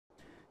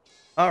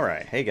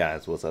Alright, hey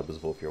guys, what's up? It's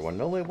Volf here, one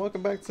and only.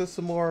 Welcome back to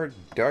some more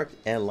Dark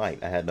and Light.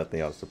 I had nothing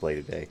else to play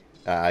today.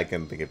 I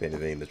couldn't think of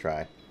anything to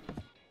try.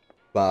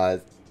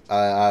 But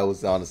I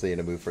was honestly in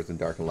the mood for some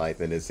Dark and Light,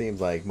 and it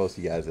seems like most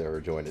of you guys are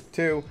enjoying it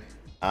too.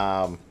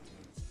 So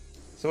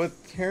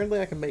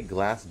apparently I can make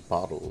glass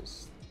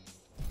bottles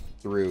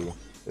through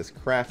this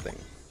crafting.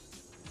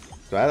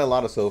 So I had a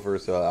lot of sulfur,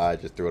 so I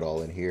just threw it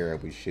all in here,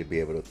 and we should be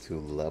able to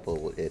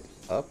level it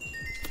up.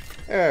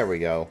 There we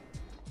go.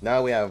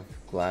 Now we have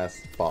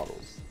glass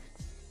bottles.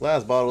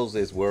 Glass bottles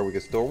is where we can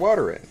store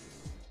water in.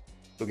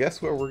 So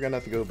guess where we're gonna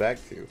have to go back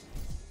to?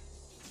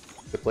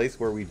 The place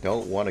where we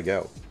don't want to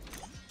go.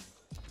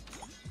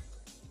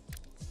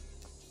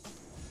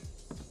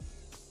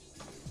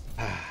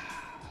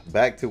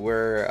 Back to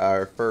where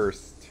our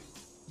first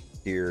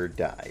deer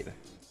died.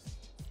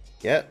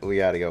 Yep, we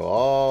gotta go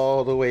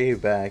all the way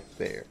back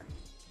there.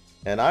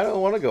 And I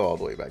don't want to go all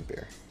the way back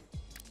there,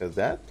 because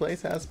that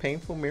place has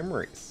painful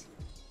memories.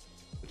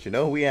 But you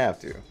know we have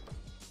to.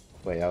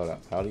 Wait, hold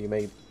up. How do you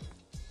make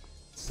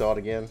salt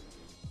again?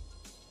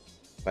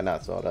 But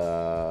not salt.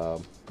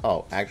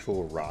 Oh,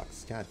 actual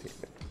rocks. God damn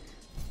it.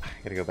 I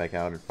gotta go back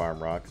out and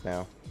farm rocks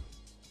now.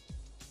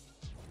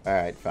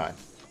 Alright, fine.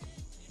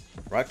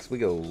 Rocks we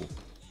go.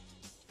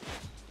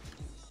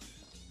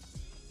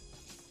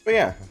 But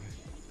yeah,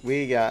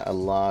 we got a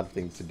lot of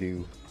things to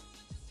do.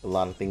 A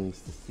lot of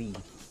things to see.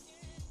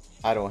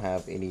 I don't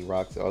have any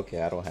rocks.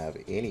 Okay, I don't have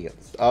any of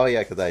this. Oh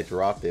yeah, because I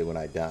dropped it when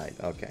I died.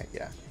 Okay,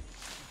 yeah.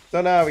 So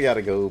now we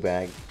gotta go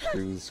back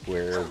through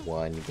square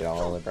one, get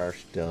all of our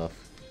stuff.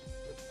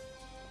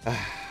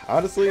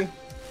 Honestly,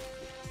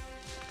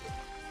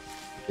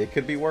 it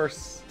could be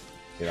worse.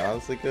 It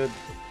honestly could.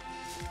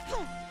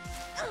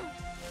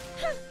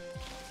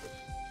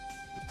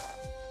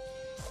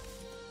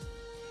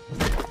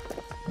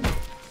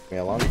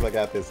 Yeah, as long as I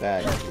got this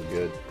axe, we're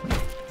good.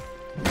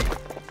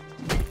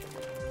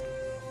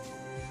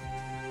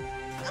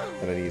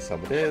 Gonna need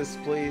some of this,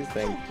 please.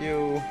 Thank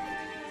you.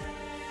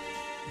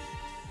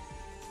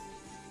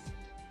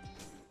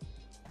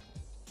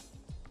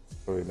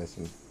 What are we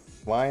missing?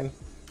 Twine?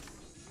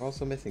 We're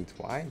also missing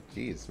twine?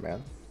 Jeez,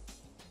 man.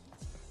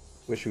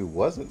 Wish we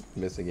wasn't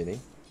missing any.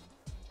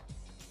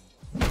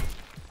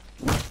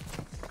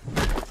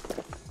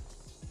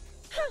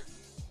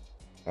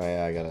 Oh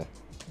yeah, I gotta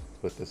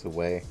put this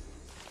away.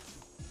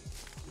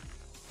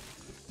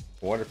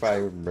 I wonder if I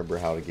remember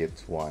how to get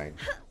twine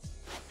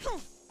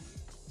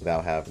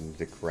without having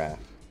to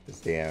craft this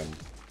damn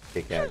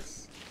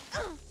pickaxe.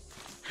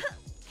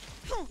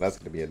 That's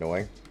gonna be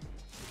annoying.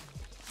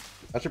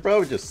 I should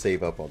probably just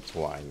save up on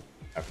twine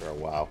after a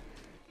while.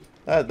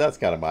 That's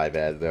kind of my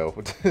bad, though.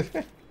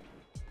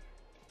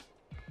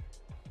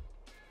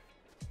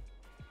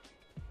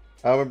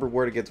 I remember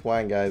where to get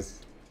twine, guys.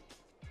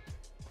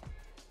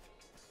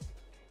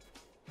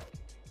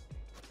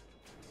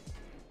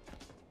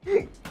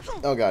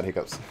 Oh god,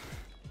 hiccups.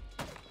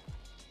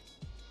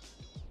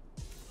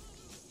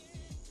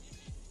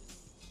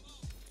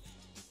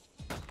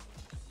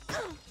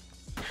 Did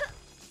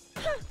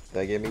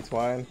that give me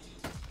twine?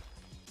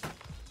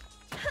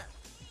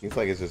 Seems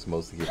like it's just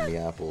mostly giving me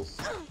apples.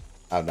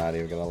 I'm not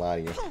even gonna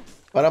lie to you.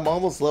 But I'm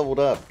almost leveled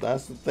up.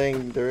 That's the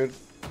thing, dude.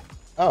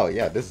 Oh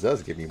yeah, this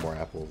does give me more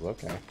apples.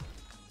 Okay.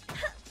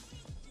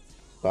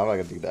 But I'm not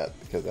gonna do that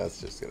because that's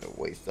just gonna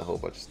waste a whole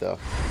bunch of stuff.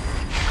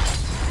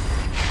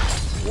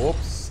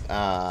 Whoops.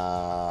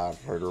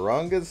 Heard the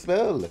wrong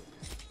spell.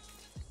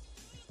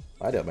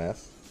 My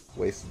dumbass.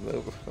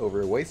 Wasting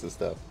over wasted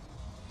stuff.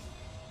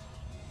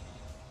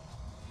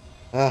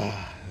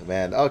 Ah,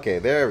 man. Okay,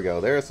 there we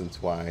go. There's some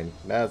twine.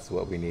 That's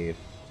what we need.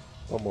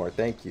 One more.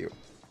 Thank you.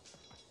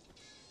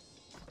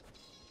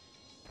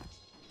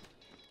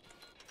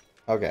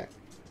 Okay.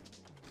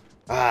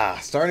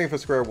 Starting from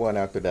square one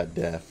after that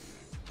death.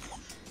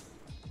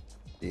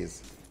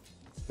 Jeez.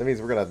 That means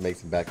we're gonna have to make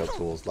some backup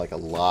tools. Like a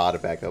lot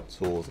of backup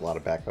tools, a lot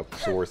of backup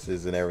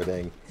sources and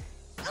everything.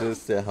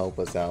 Just to help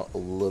us out a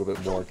little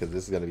bit more, because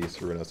this is gonna be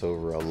screwing us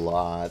over a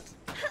lot.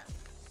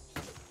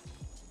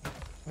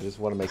 I just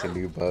want to make a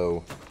new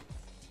bow.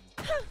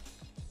 I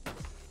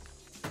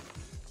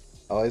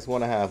always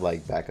want to have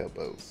like backup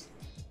bows.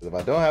 Because if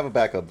I don't have a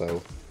backup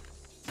bow,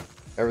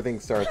 everything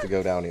starts to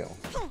go downhill.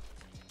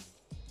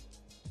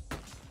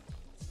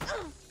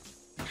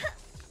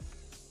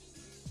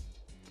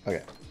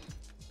 Okay.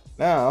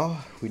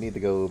 Now we need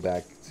to go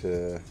back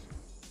to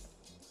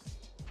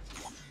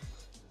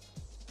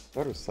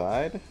other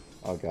side.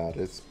 Oh god,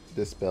 this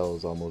spell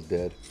is almost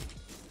dead.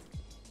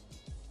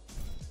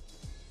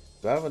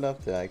 Do I have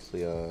enough to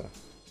actually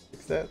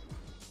fix that?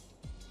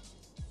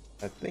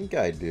 I think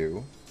I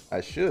do.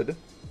 I should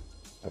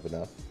have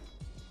enough.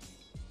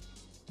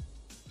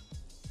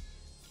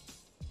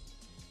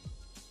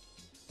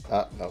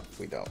 No,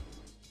 we don't.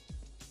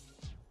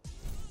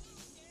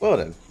 Well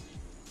then.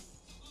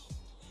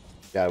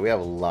 Yeah, we have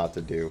a lot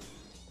to do.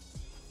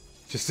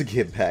 Just to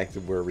get back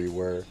to where we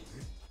were.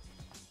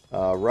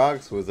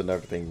 Rocks was another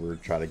thing we were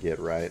trying to get,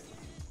 right?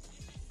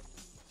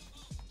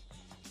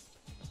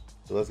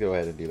 So let's go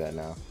ahead and do that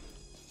now.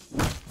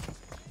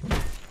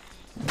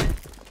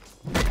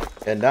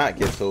 and not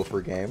get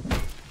sulfur game.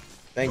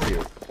 Thank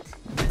you.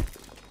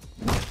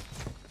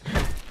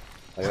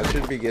 Like, I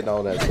should be getting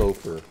all that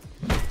sulfur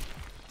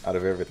out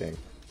of everything.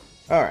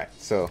 Alright,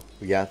 so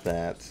we got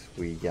that.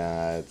 We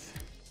got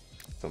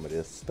some of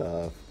this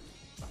stuff.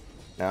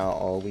 Now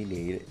all we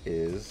need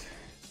is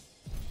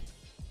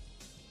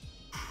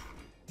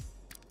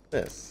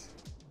this.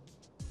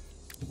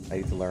 I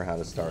need to learn how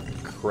to start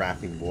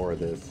crafting more of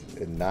this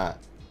and not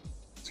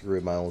screw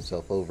my own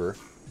self over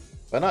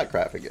by not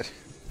crafting it.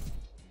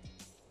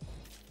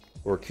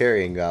 Or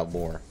carrying out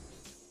more.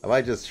 I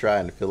might just try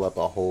and fill up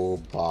a whole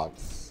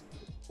box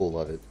full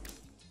of it.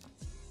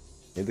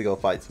 Need to go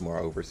fight some more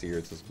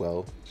overseers as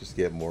well. Just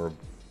get more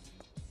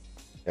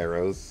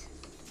arrows.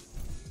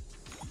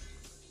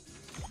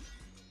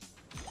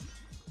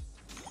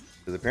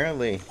 Because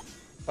apparently it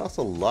costs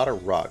a lot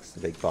of rocks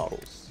to make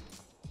bottles.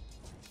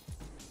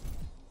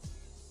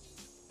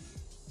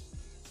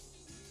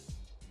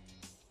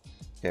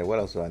 Okay, what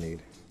else do I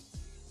need?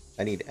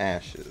 I need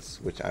ashes,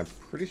 which I'm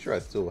pretty sure I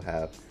still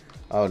have.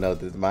 Oh no,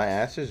 did my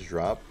ashes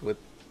drop with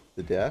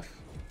the death?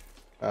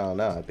 Oh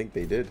no, I think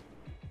they did.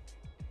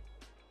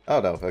 Oh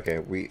no, okay,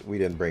 we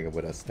didn't bring it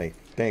with us,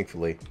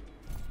 thankfully.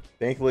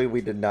 Thankfully, we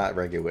did not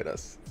bring it with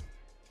us.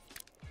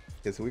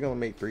 Okay, so we're gonna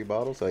make 3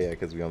 bottles? Oh yeah,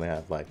 because we only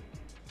have like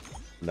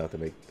enough to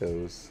make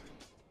those.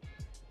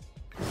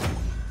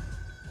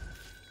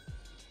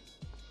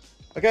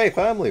 Okay,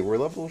 finally, we're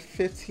level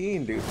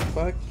 15, dude.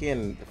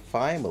 Fucking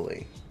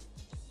finally.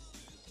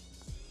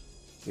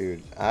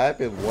 Dude, I've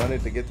been wanting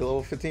to get to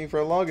level 15 for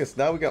the longest.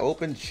 Now we got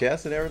open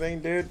chests and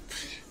everything, dude.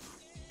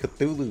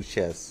 Cthulhu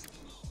chests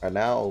are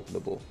now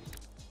openable.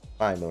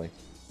 Finally.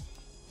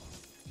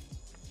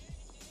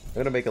 I'm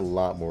gonna make a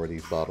lot more of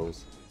these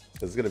bottles.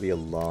 It's gonna be a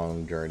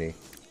long journey.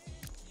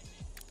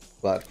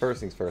 But first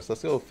things first,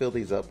 let's go fill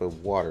these up with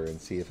water and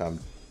see if I'm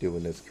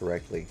doing this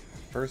correctly.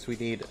 First, we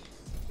need to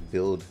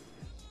build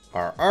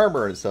our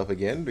armor and stuff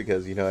again,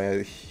 because you know,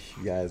 you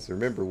guys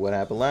remember what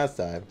happened last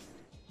time.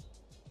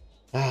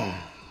 A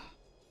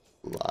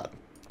lot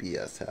of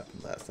BS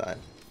happened last time.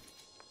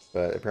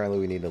 But apparently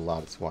we need a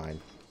lot of swine.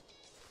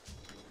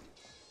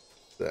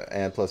 So,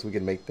 and plus we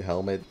can make the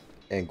helmet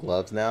and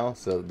gloves now,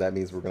 so that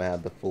means we're gonna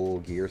have the full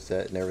gear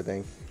set and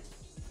everything.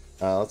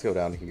 Let's go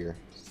down here,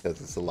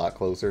 because it's a lot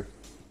closer.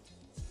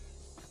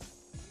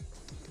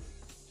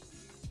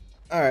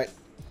 Alright.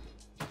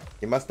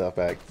 Get my stuff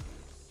back.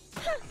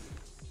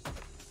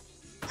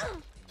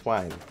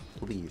 Twine,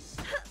 please.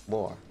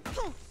 More.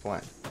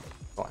 Twine.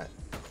 Twine.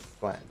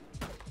 Twine.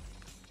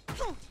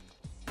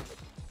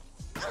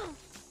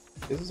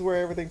 This is where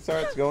everything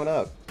starts going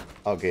up.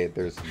 Okay,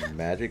 there's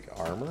magic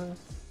armor?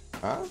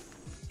 Huh?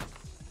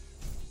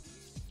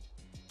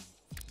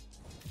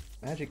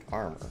 Magic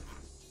armor.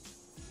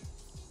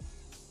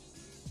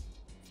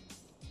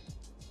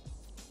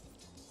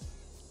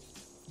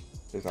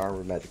 There's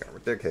armor, magic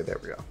armor. Okay, there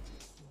we go.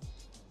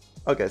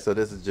 Okay, so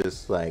this is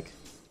just like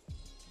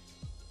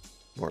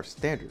more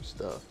standard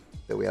stuff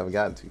that we haven't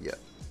gotten to yet.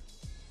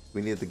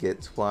 We need to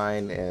get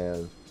twine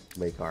and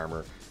make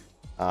armor.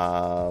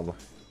 Okay,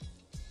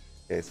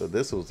 so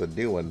this was a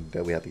new one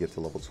that we have to get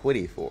to level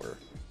 20 for.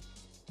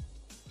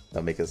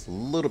 That'll make us a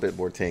little bit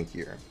more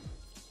tankier.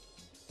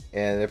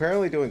 And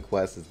apparently doing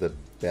quests is the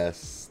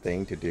best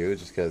thing to do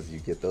just because you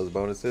get those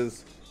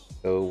bonuses.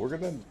 So we're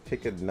gonna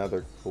pick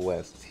another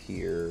quest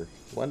here.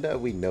 One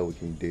that we know we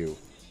can do.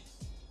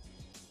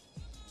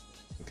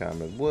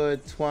 Common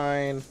wood,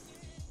 twine.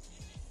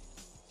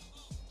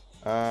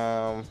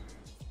 Okay,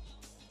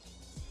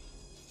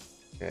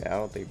 I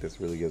don't think this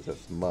really gives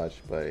us much,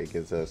 but it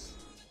gives us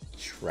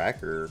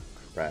tracker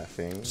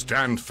crafting.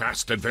 Stand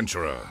fast,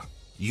 adventurer.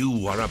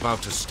 You are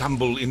about to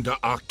stumble into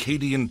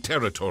Arcadian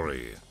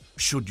territory.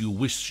 Should you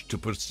wish to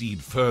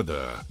proceed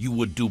further, you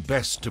would do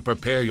best to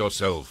prepare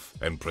yourself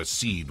and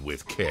proceed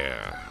with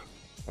care.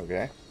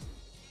 Okay.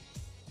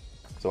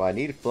 So I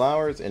need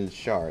flowers and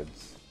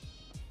shards.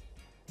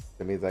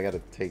 That means I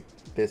gotta take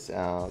this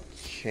out,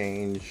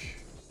 change.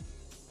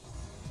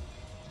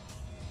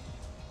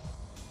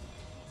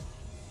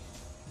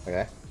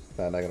 Okay,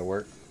 that's not gonna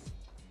work.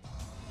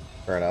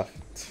 Fair enough.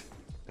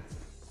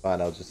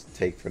 Fine, I'll just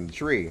take from the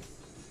tree.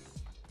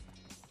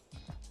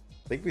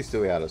 I think we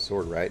still got a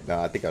sword, right?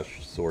 No, I think our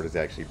sword is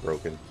actually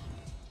broken.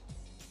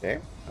 Okay,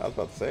 I was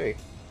about to say,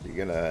 you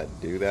gonna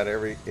do that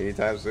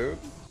anytime soon?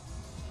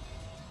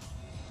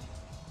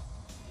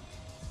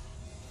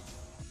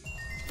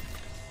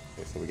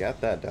 Okay, so we got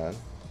that done.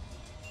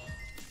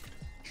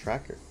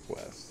 Tracker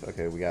quest.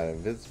 Okay, we got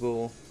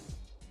invisible.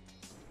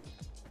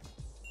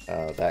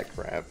 That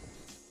crap.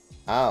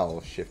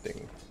 Ow,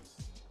 shifting.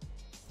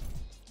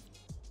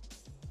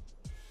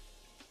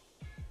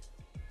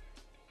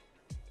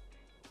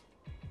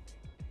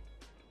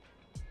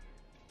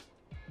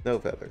 Snow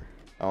feather.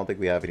 I don't think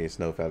we have any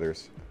snow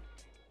feathers.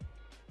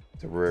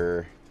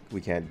 So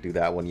we can't do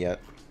that one yet.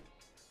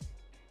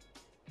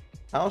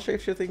 Owl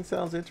shape-shifting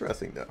sounds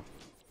interesting though.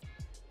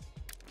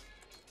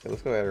 Okay,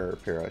 let's go ahead and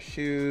repair our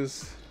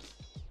shoes.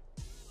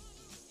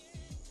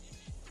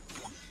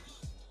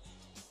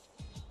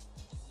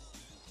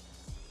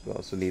 We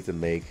also need to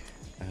make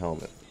a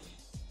helmet.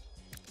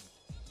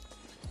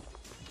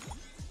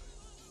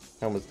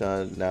 Helmet's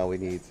done. Now we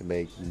need to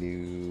make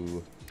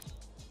new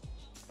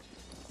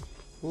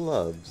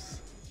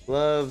gloves.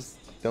 Gloves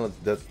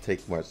doesn't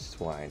take much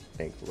twine,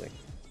 thankfully.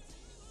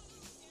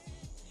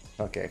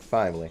 Okay,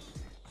 finally.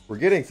 We're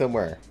getting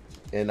somewhere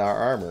in our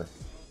armor.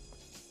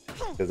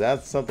 Because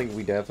that's something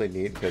we definitely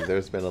need, because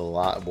there's been a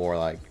lot more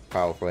like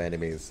powerful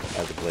enemies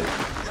as of late.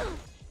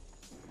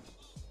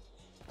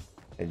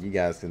 And you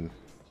guys can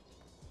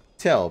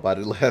tell by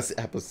the last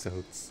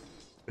episodes.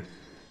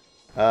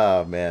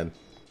 Oh man.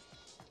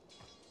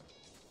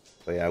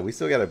 But yeah, we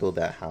still gotta build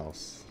that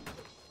house.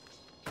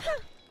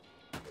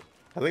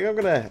 I think I'm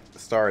gonna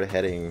start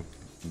heading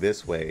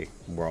this way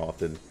more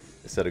often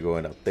instead of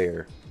going up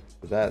there.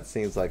 That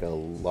seems like a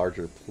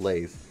larger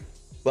place.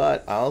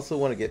 But I also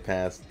want to get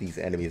past these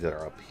enemies that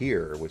are up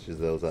here, which is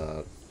those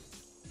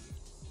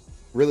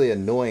really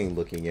annoying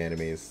looking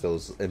enemies,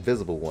 those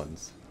invisible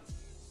ones.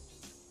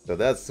 So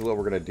that's what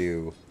we're gonna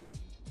do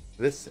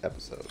this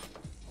episode.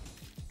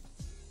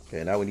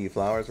 Okay, now we need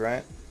flowers,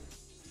 right?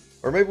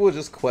 Or maybe we'll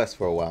just quest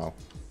for a while.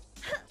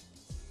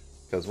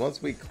 Because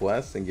once we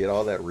quest and get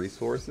all that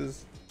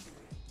resources,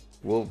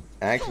 we'll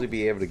actually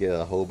be able to get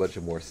a whole bunch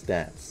of more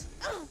stats.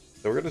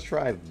 So we're gonna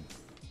try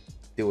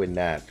doing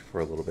that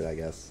for a little bit, I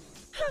guess.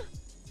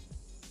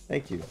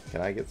 Thank you.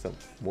 Can I get some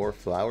more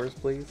flowers,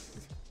 please?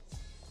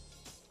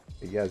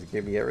 You guys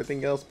give me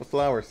everything else but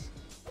flowers.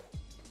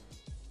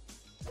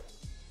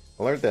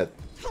 I learned that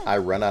I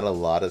run out a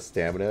lot of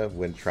stamina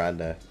when trying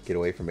to get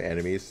away from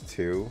enemies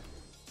too.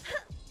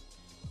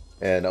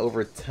 And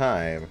over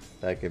time,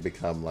 that can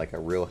become like a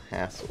real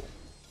hassle.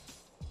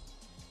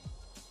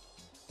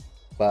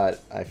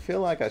 But I feel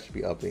like I should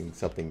be upping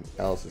something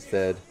else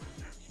instead.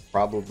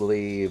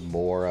 Probably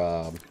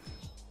more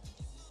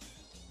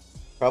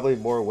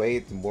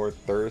weight, more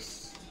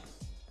thirst.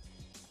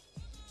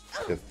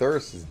 The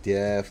thirst is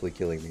definitely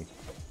killing me.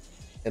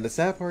 And the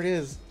sad part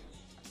is,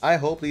 I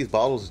hope these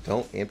bottles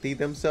don't empty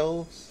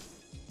themselves.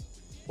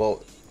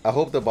 Well, I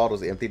hope the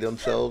bottles empty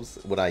themselves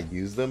when I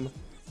use them.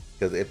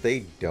 Because if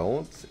they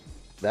don't,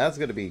 that's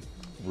going to be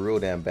real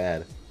damn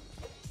bad.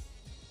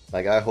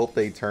 Like, I hope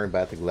they turn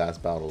back to glass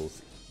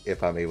bottles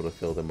if I'm able to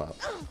fill them up.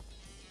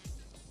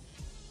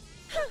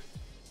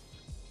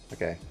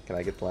 Okay, can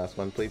I get the last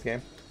one, please,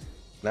 game?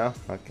 No?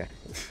 Okay.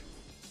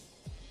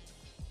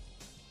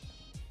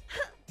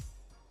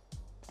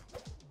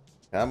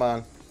 Come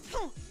on.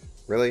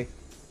 Really?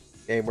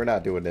 Game, we're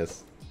not doing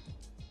this.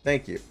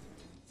 Thank you.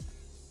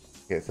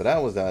 Okay, so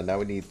that was done. Now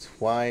we need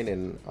twine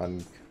and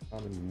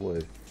uncommon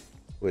wood.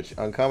 Which,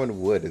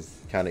 uncommon wood is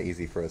kind of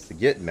easy for us to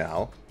get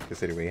now,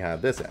 considering we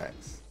have this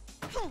axe.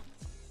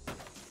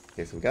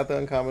 Okay, so we got the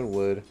uncommon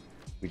wood.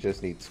 We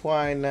just need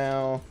twine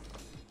now.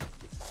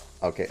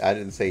 Okay, I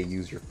didn't say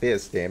use your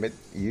fist, damn it.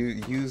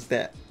 You use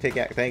that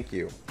pickaxe. Thank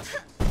you.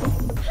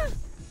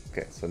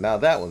 Okay, so now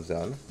that one's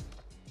done.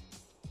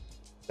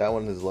 That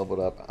one has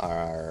leveled up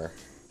our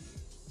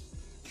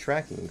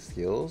tracking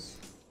skills.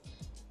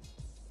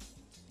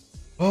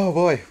 Oh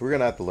boy, we're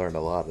gonna have to learn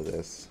a lot of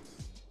this.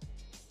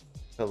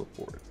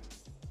 Teleport.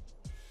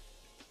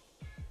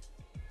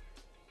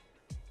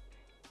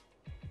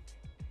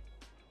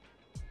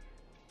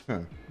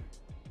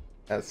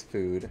 That's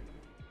food.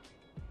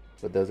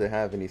 But does it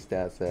have any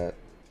stats that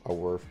are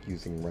worth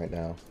using right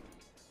now?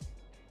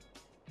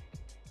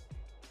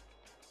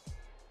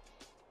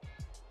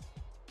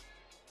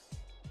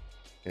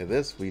 Okay,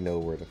 this we know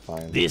where to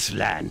find. This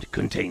land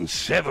contains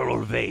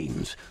several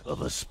veins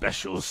of a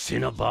special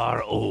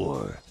cinnabar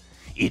ore.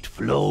 It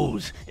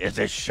flows as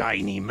a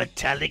shiny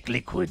metallic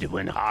liquid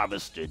when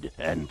harvested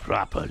and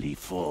properly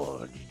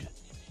forged.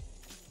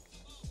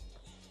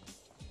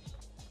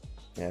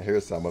 Yeah,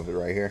 here's some of it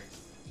right here.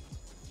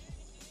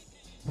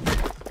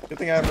 Good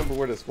thing I remember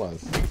where this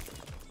was.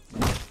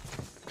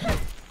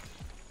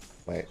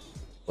 Wait,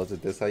 was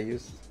it this I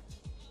used?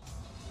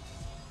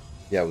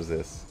 Yeah, it was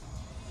this.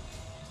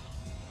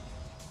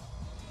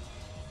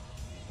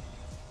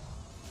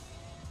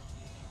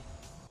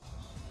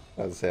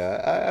 I was say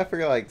I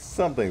figure like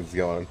something's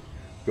going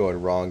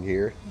wrong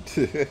here.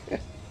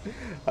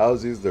 I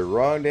was using the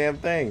wrong damn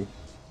thing.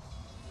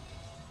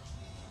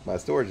 My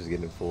storage is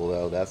getting full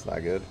though. That's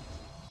not good.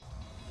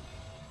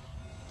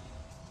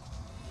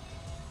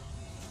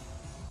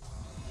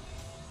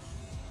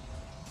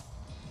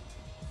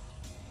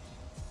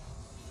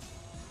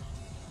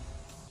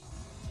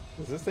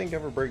 Does this thing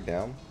ever break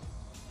down?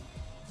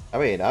 I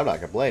mean, I'm not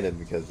complaining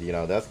because, you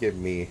know, that's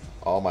giving me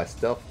all my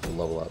stuff to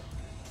level up.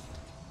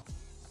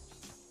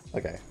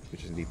 Okay, we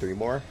just need 3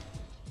 more.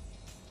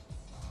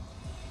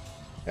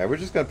 Yeah, we're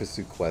just gonna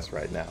pursue quests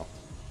right now,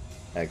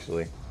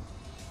 actually.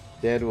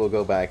 Then we'll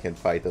go back and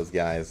fight those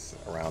guys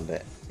around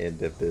the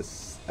end of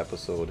this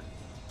episode.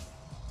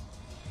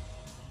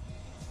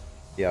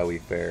 See how we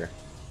fare.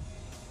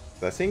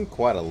 I've seen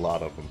quite a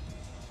lot of them.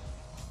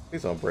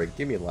 Please don't break.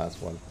 Give me the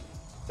last one.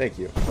 Thank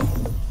you.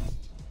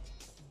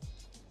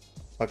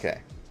 Okay.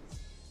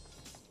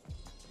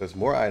 There's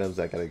more items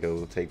I gotta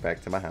go take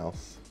back to my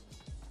house.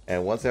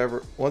 And once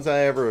I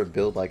ever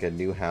build like a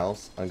new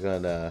house, I'm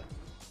gonna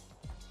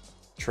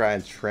try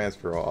and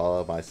transfer all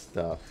of my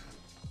stuff.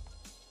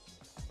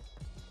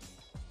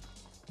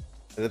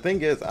 And the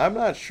thing is, I'm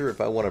not sure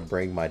if I want to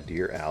bring my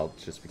deer out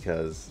just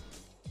because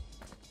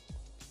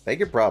they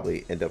could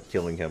probably end up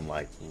killing him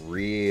like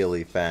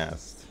really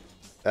fast.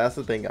 That's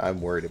the thing I'm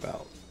worried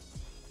about.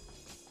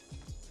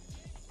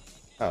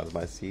 Oh, is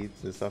my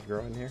seeds and stuff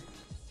growing here?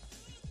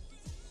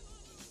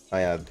 Oh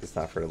yeah, it's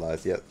not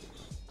fertilized yet.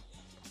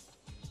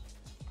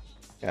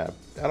 Yeah,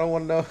 I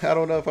don't know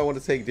if I want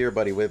to take Deer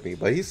Buddy with me,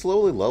 but he's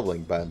slowly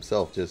leveling by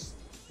himself, just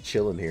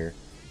chilling here,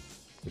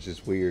 which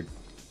is weird.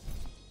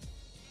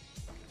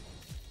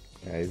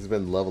 Yeah, he's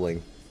been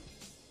leveling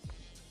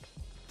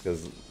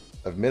because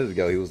a minute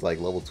ago he was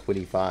like level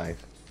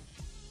 25.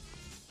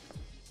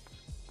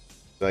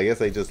 So I guess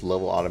they just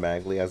level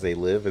automatically as they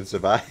live and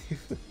survive.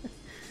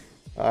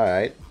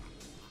 Alright.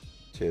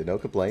 Shit, no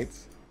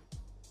complaints.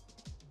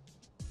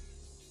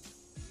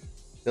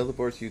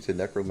 Teleports you to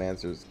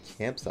Necromancer's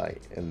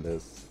campsite in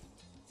this.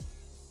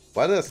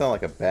 Why does that sound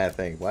like a bad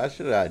thing? Why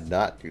should I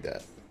not do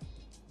that?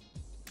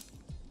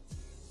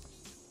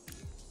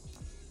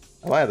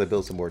 I might have to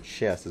build some more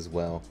chests as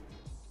well.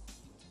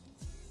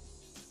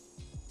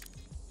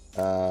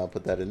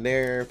 Put that in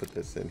there, put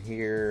this in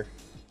here.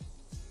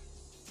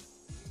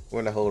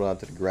 We're gonna hold on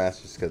to the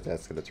grass just because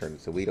that's gonna turn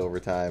into wheat over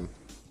time.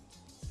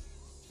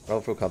 I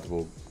don't feel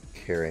comfortable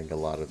carrying a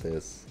lot of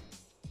this.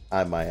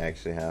 I might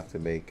actually have to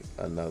make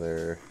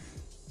another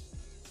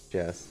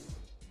chest.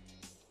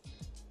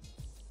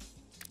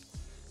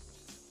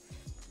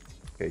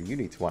 Okay, you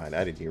need twine.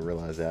 I didn't even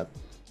realize that.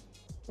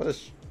 Why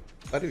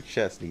do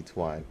chests need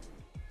twine?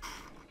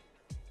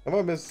 Am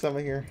I missing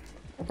something here?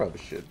 I probably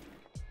should.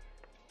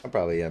 I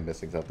probably am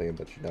missing something,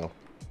 but you know,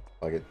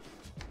 fuck it.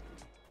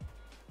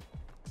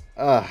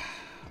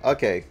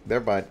 Okay,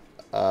 never mind.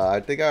 I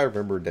think I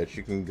remembered that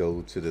you can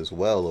go to this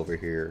well over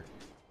here,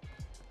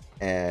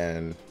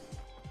 and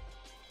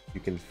you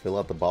can fill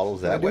out the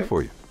bottles that way.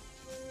 For you.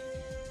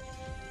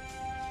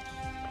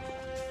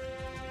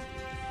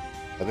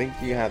 I think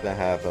you have to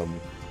have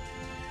them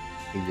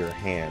in your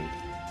hand.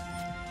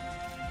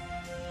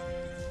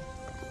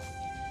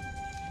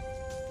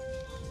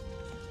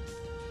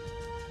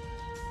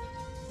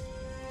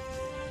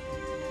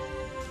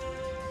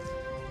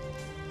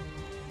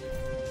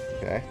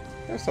 Okay,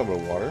 there's some of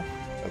the water.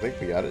 I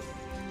think we got it.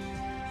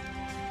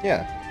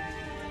 Yeah.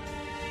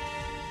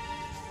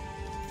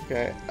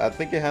 Okay, I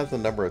think it has the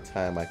number of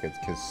time I can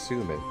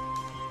consume it.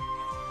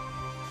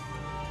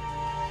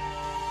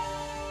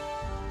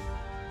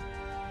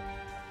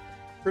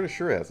 Pretty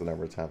sure it has the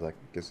number of times I can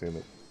consume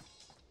it.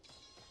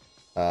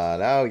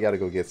 Now we gotta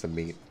go get some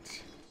meat.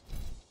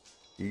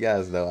 You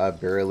guys know I've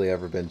barely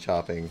ever been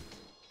chopping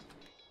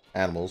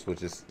animals,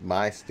 which is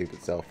my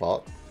stupid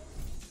self-fault.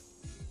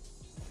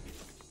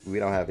 We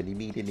don't have any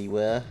meat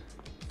anywhere.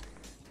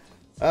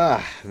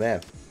 Ah,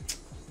 man.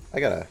 I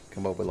gotta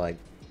come up with like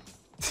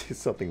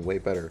something way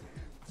better.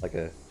 Like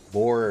a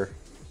more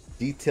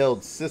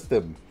detailed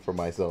system for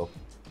myself.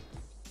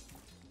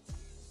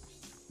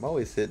 I'm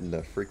always hitting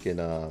the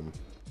freaking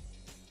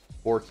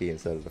 4 key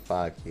instead of the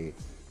 5 key.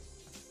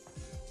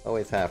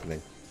 Always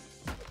happening.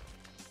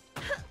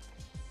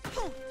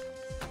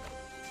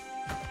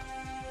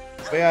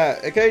 But yeah,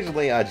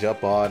 occasionally I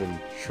jump on and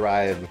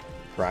try and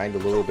grind a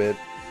little bit.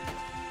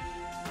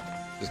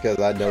 Just because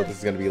I know this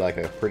is going to be like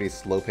a pretty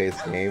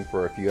slow-paced game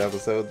for a few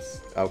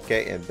episodes.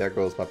 Okay, and there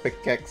goes my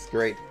pickaxe.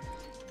 Great.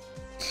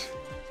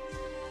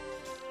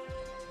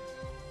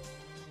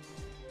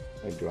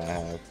 What do I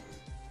have?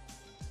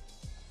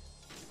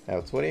 I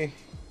have 20.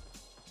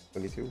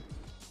 22.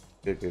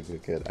 Good, good,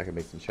 good, good. I can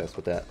make some chests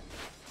with that.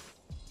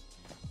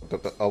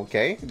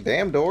 Okay,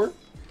 damn door. You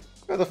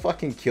gonna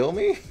fucking kill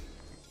me?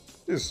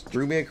 Just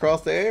threw me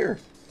across the air.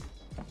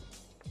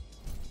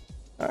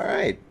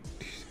 Alright.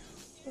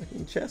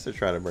 Fucking chests are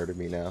trying to murder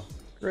me now.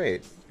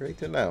 Great. Great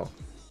to know.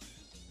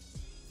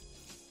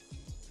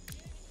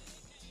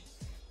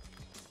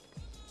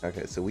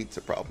 Okay, so wheat's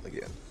a problem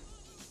again.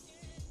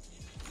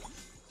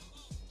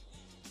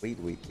 Wheat.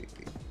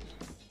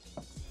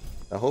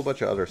 A whole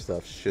bunch of other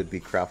stuff should be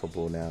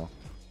craftable now.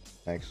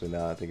 Actually,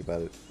 now I think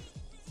about it.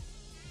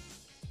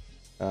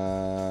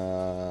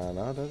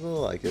 No, it doesn't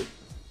look like it.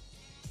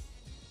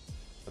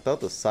 I thought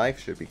the scythe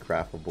should be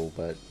craftable,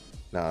 but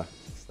nah,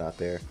 it's not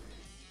there.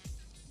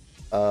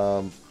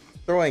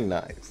 Throwing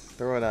knives.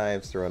 Throw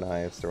knives.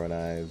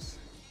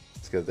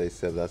 It's because they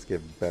said let's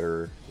get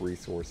better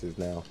resources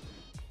now.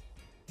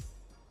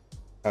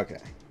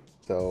 Okay,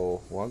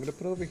 so what I'm gonna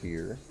put over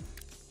here.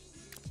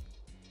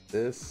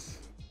 This,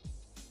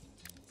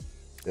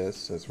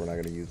 since we're not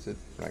going to use it,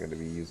 we're not going to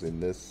be using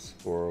this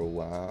for a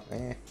while.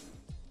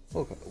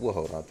 We'll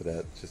hold on to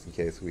that just in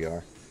case we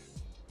are.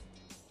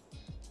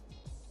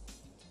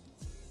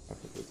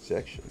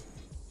 Protection.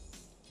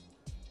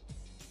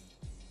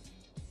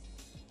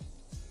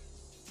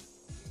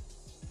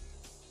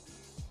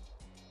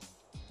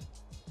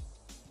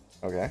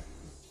 Okay.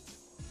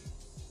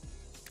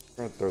 I'm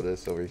going to throw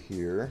this over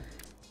here.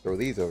 Throw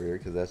these over here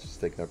because that's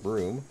just taking up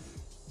room.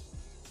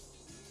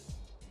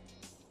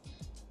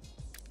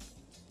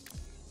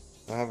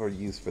 I have a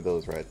use for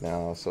those right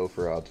now. So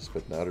for I'll just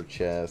put in the other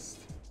chest.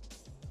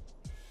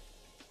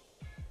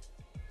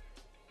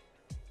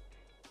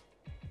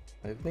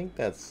 I think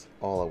that's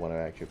all I want to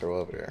actually throw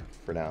over there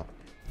for now.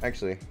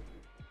 Actually,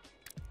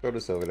 throw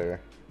this over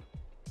there.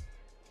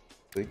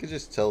 So you could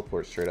just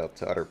teleport straight up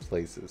to other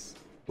places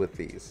with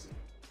these.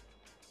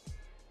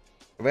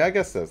 I mean, I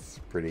guess that's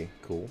pretty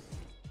cool.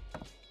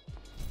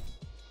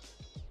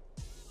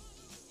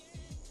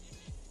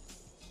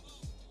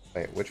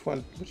 Wait, which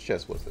one? Which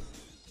chest was it?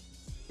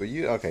 Were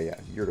you? Okay, yeah,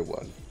 you're the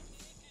one.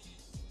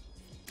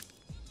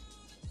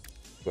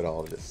 With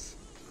all of this.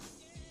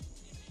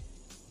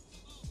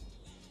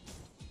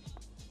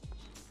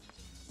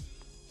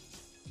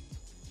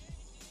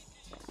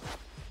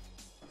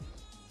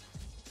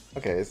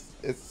 Okay,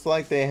 it's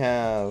like they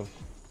have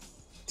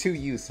two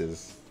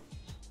uses.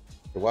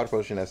 The water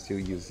potion has two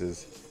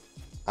uses.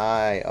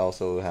 I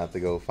also have to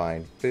go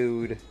find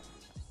food.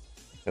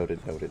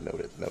 Noted, noted,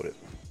 noted, noted.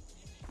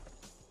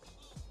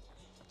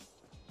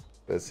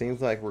 But it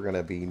seems like we're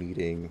gonna be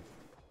needing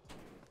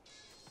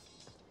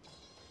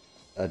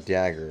a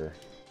dagger.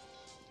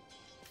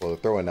 Well,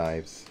 throwing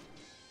knives.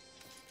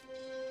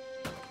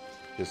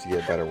 Just to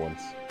get better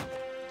ones.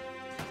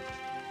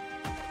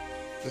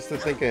 Just to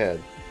think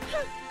ahead.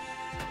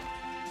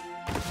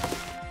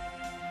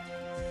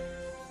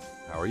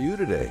 How are you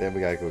today? Then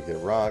we gotta go get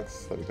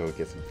rocks. Let me go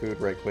get some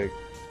food right quick.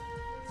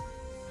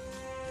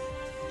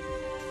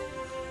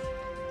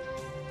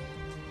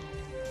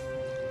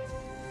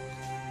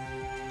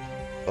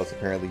 Plus,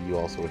 apparently, you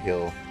also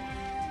heal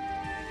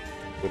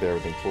with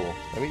everything full.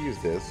 Let me use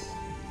this.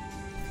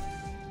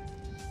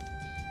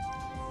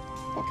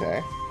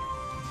 Okay.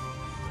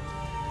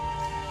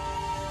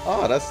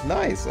 Oh, that's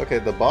nice. Okay,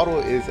 the bottle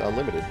is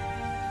unlimited.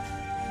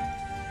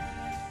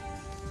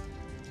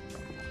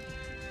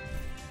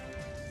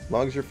 As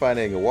long as you're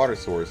finding a water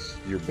source,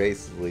 you're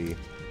basically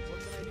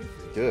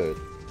good.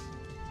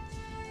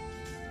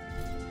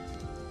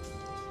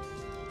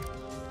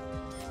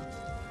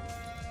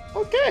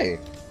 Okay.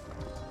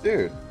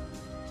 Dude.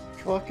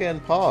 Fucking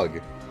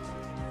pog.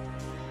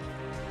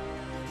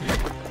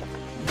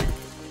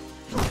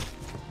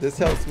 This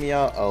helps me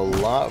out a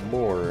lot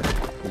more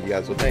than you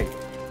guys would think.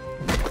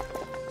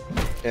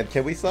 And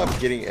can we stop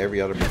getting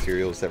every other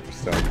material except for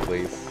stone,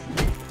 please?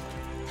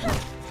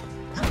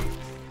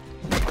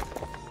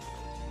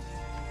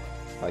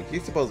 Like,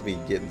 you're supposed to be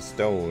getting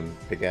stone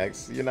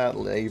pickaxe. You're not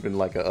even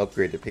like an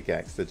upgraded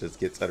pickaxe that just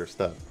gets other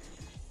stuff.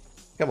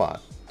 Come on.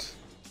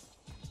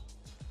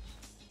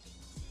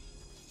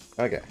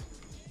 Okay.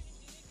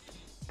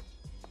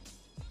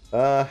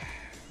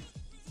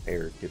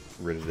 Here, get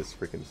rid of this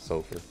freaking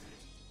sulfur.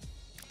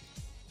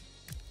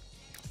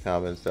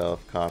 Common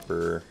stuff,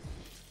 copper.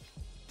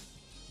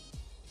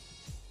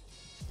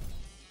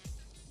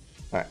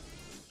 Alright.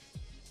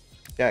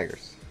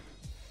 Daggers.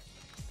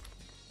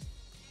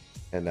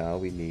 And now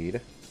we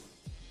need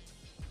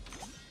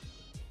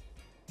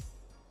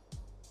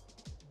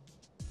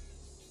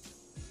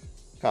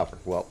copper.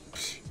 Well,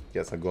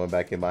 guess I'm going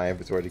back in my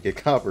inventory to get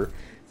copper.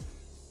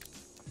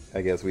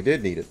 I guess we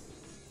did need it.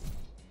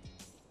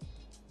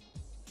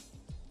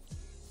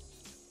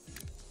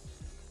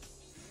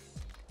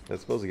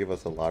 That's supposed to give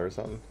us a lot or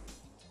something?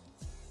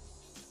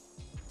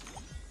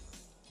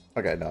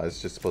 Okay, no,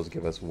 it's just supposed to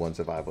give us one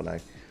survival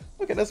knife.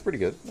 Okay, that's pretty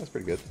good. That's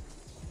pretty good.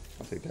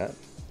 I'll take that.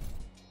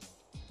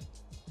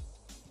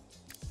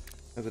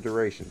 There's a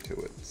duration to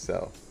it,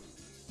 so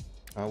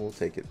I will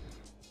take it.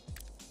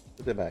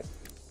 Put it back.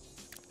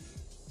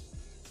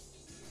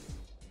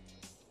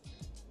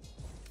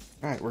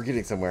 Alright, we're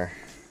getting somewhere.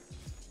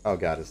 Oh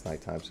god, it's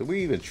nighttime. So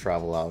we even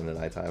travel out in the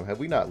nighttime. Have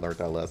we not learned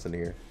our lesson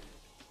here?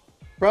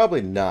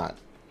 Probably not.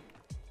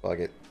 Fuck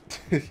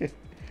it.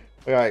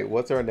 Alright,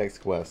 what's our next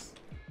quest?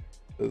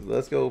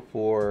 Let's go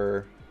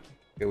for...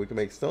 Okay, we can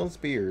make stone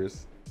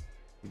spears.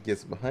 Get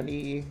some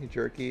honey,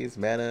 jerkies,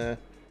 mana.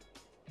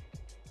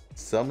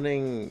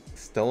 Summoning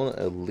stone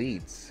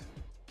elites.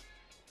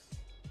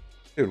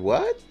 Dude,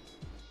 what?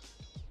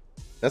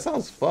 That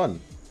sounds fun.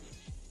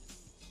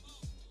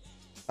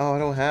 Oh, I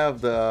don't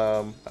have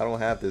the I don't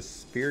have this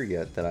spear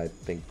yet that I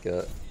think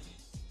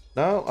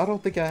no, I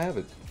don't think I have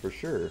it for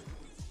sure.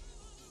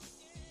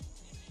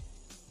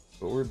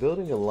 But we're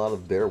building a lot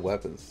of their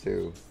weapons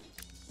too.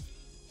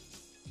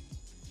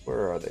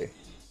 Where are they?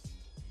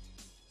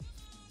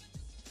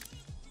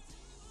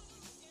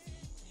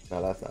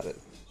 No, that's not it.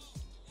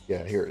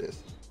 Yeah, here it is.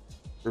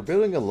 We're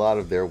building a lot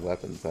of their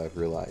weapons, I've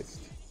realized.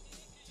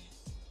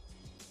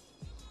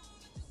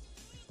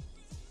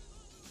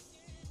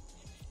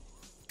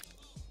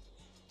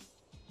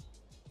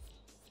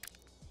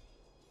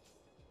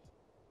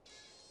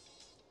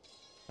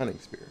 Hunting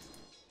spear.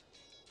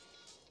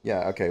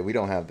 Yeah, okay, we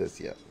don't have this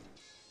yet.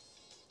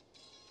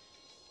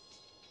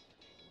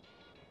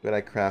 But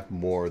I craft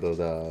more of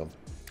those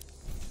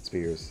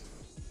spears.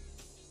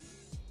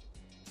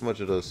 How much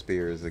are those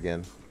spears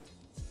again?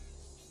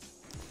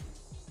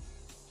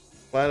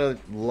 Find a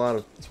lot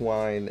of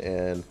twine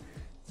and...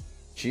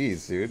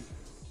 Jeez, dude.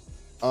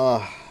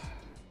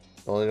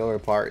 The only annoying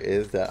part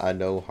is that I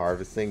know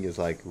harvesting is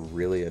like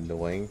really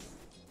annoying.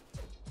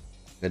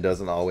 It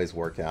doesn't always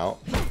work out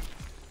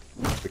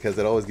because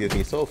it always gives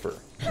me sulfur.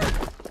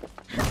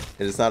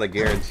 And it's not a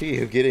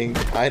guarantee of getting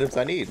items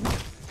I need.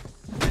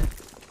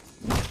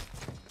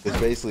 It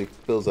basically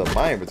fills up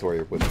my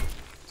inventory with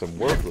some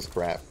worthless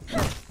crap.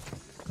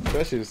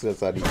 Especially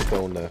since I need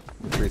stone to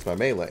increase my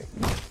melee.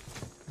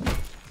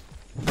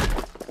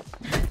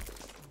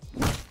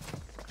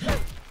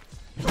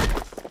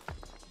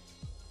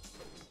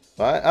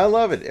 I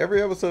love it.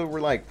 Every episode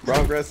we're like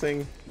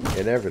progressing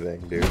and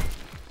everything, dude.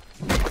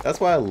 That's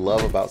what I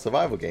love about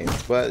survival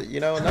games. But, you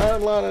know,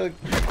 not a lot of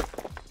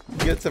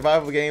good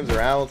survival games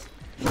are out.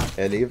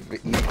 And even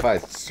if I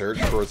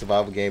search for a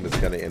survival game, it's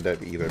going to end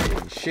up either being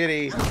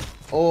shitty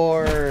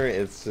or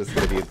it's just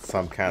going to be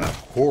some kind of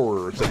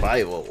horror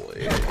survival.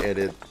 And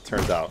it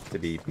turns out to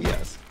be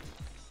BS.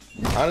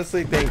 I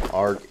honestly think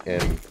Ark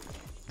and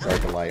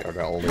Dark and Light are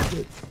the only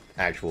good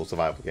actual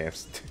survival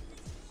games.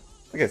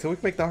 Okay, so we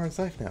can make the iron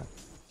scythe now.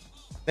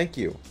 Thank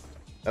you.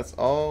 That's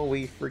all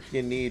we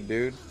freaking need,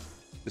 dude.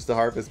 Just to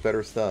harvest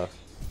better stuff.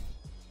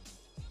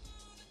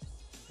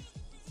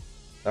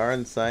 The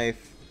iron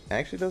scythe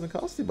actually doesn't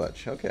cost too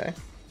much. Okay.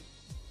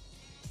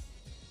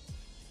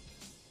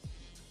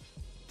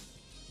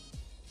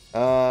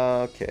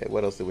 Okay,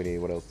 what else do we need?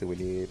 What else do we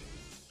need?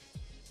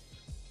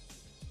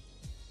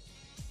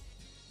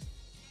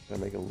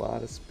 Gonna make a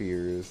lot of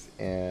spears,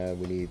 and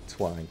we need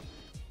twine.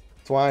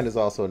 Twine is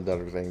also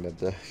another thing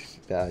that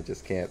I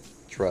just can't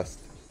trust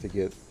to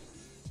get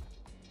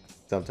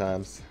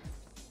sometimes.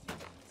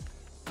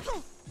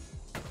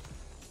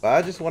 But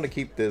I just want to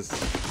keep this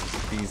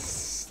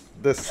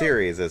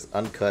series as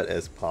uncut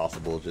as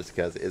possible, just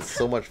because it's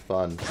so much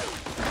fun.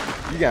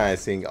 You guys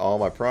seeing all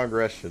my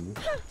progression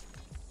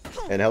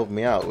and helping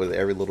me out with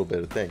every little bit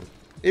of thing.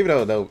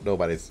 Even though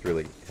nobody's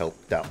really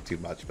helped out too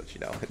much, but you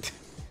know,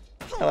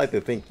 I like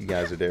to think you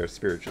guys are there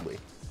spiritually.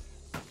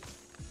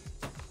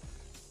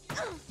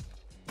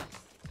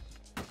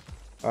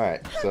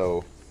 Alright,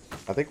 so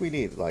I think we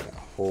need like a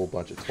whole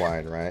bunch of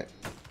twine, right?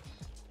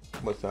 How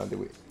much time do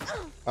we...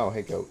 Oh,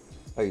 hey goat.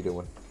 How you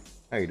doing?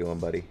 How you doing,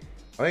 buddy?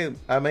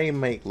 I may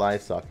make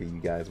livestock for you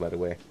guys, by the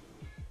way.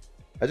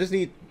 I just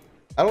need...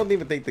 I don't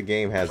even think the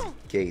game has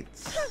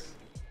gates.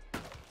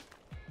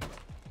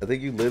 I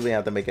think you literally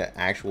have to make an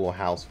actual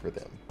house for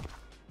them.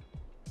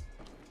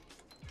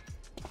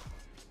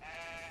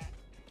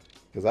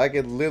 Because I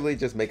could literally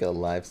just make a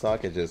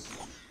livestock and just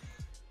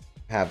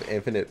have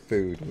infinite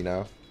food, you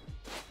know?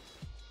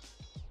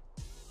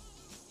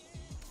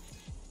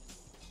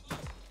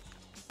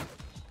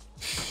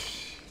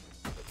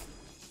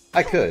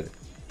 I could.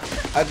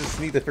 I just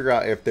need to figure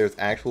out if there's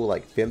actual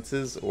like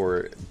fences,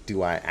 or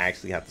do I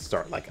actually have to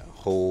start like a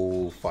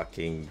whole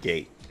fucking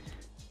gate.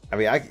 I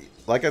mean,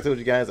 like I told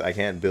you guys, I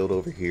can't build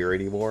over here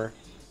anymore.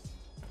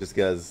 Just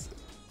because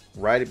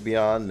right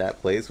beyond that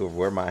place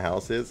where my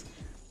house is,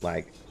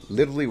 like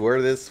literally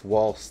where this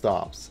wall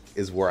stops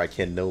is where I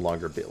can no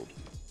longer build.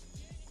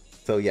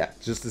 So yeah,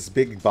 just this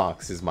big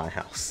box is my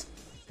house.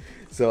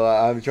 So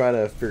I'm trying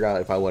to figure out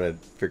if I want to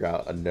figure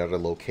out another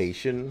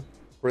location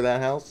for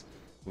that house.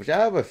 Which I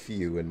have a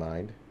few in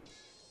mind.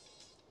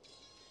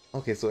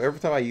 Okay, so every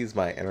time I use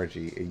my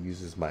energy, it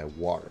uses my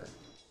water.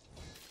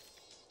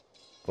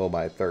 Well,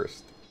 my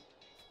thirst.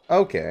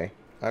 Okay,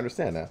 I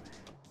understand now.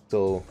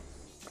 So,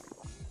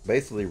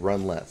 basically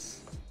run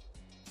less.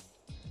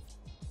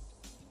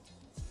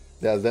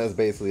 That's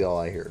basically all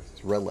I hear.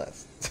 It's run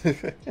less.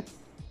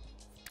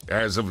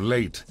 As of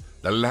late,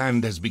 the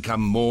land has become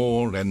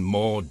more and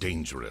more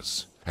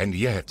dangerous. And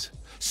yet,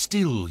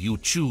 still you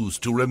choose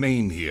to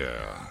remain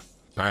here.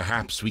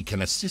 Perhaps we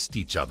can assist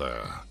each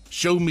other.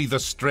 Show me the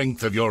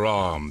strength of your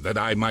arm, that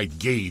I might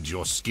gauge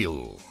your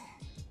skill.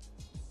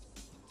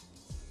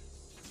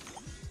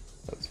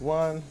 That's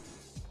one.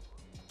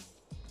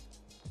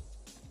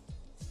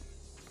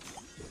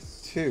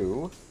 That's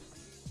two.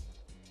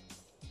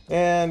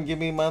 And give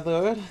me my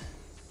third.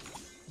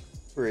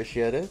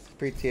 Appreciate it.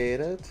 Appreciate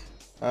it.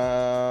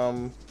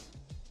 I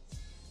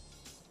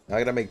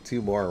gotta make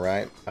two more,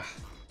 right? Ugh.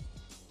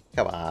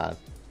 Come on.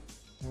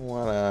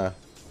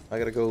 I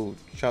gotta go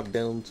chop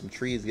down some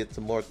trees, get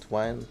some more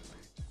twine.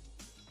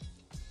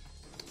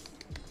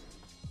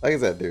 Like I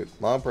said, dude,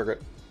 long progress.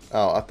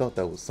 Oh, I thought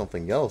that was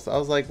something else. I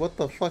was like, what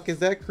the fuck is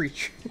that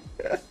creature?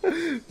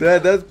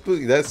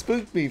 that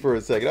spooked me for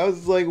a second. I was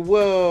just like,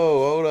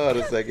 whoa, hold on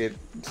a second.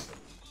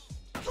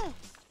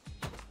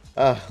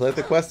 Let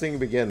the questing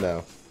begin,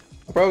 though.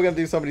 I'm probably gonna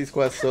do some of these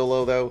quests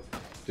solo, though,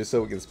 just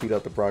so we can speed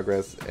up the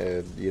progress.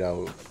 And, you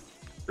know,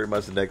 pretty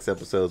much the next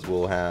episodes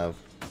we'll have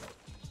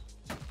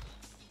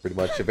pretty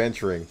much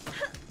adventuring.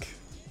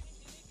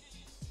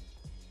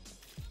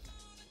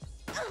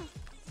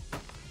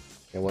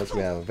 And once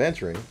we have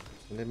adventuring,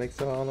 then it makes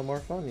it all the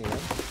more fun, you know?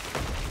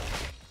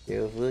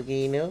 You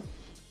fucking know?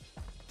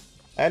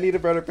 I need a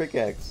better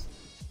pickaxe.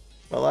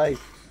 My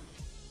life.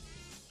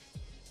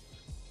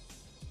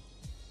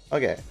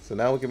 Okay, so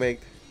now we can make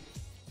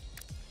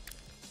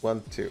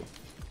 1, 2.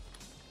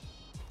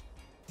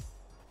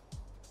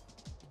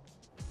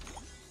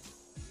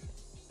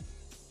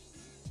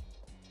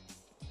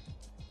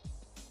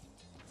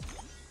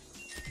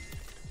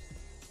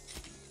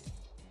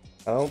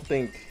 I don't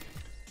think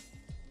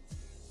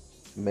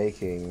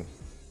making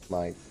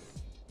like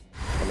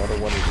another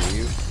one of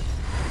these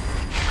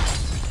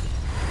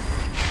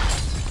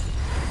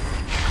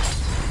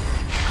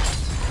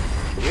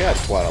we had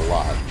quite a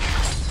lot.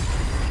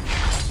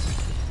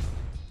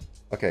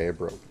 Okay, it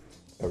broke.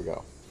 There we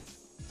go.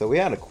 So we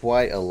had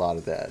quite a lot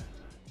of that.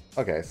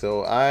 Okay,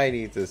 so I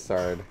need to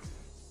start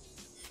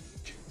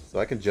so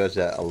I can judge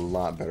that a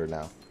lot better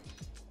now.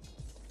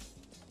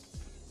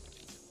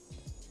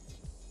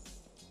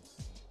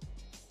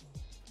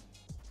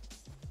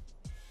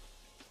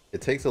 It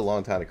takes a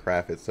long time to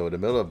craft it, so in the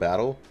middle of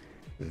battle,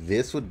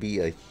 this would be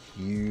a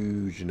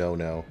huge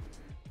no-no.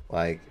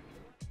 Like,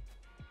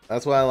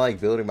 that's why I like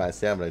building my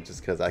stamina,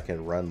 just because I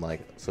can run like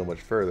so much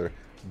further.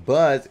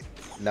 But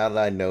now that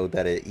I know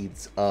that it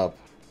eats up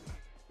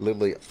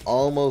literally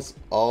almost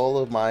all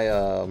of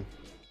my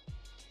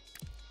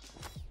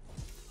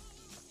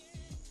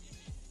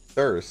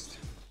thirst,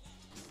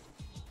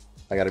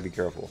 I gotta be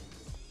careful.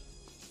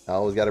 I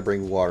always gotta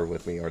bring water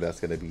with me, or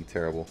that's gonna be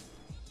terrible.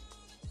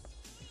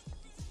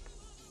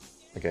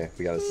 Okay,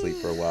 we gotta sleep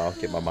for a while,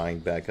 get my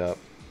mind back up.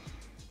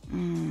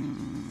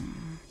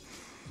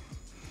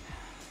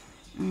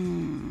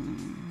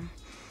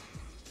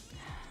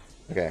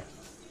 Okay.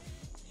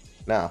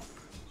 Now,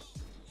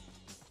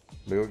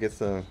 we will get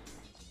some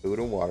food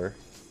and water.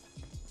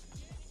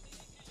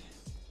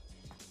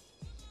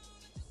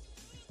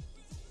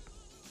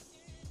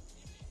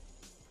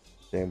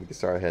 Then we can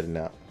start heading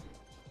out.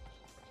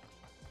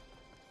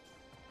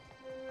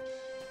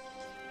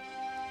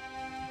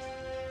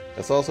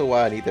 That's also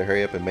why I need to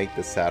hurry up and make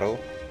the saddle.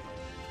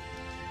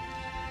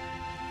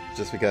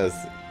 Just because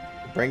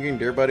bringing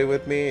Deer Buddy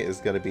with me is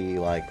going to be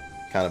like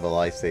kind of a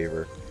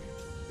lifesaver.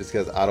 Just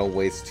because I don't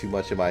waste too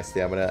much of my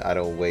stamina, I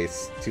don't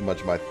waste too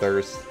much of my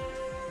thirst.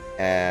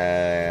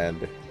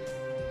 And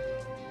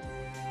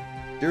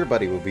Deer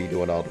Buddy will be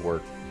doing all the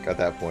work at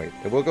that point.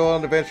 And we'll go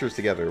on adventures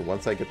together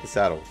once I get the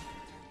saddle.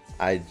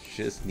 I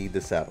just need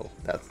the saddle.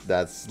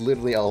 That's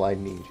literally all I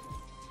need.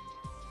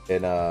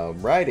 And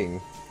riding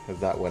has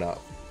not went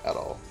up at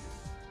all.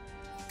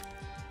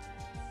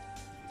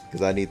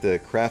 Because I need the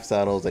craft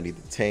saddles, I need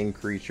the tame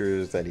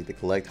creatures, I need to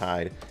collect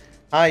hide.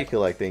 Hide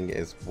collecting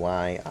is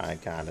why I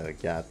kind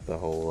of got the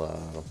whole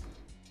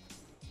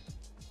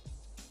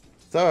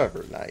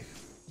survivor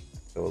knife.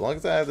 So as long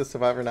as I have the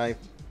survivor knife,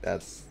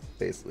 that's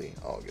basically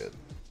all good.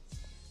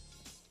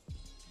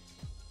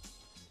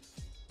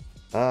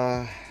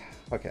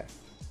 Okay.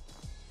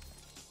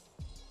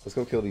 Let's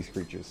go kill these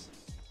creatures.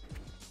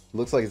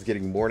 Looks like it's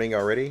getting morning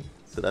already,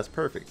 so that's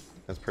perfect.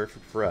 That's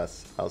perfect for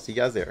us. I'll see you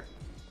guys there.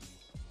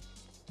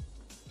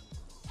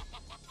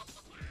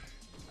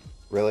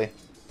 Really?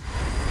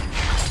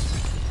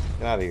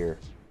 Get out of here.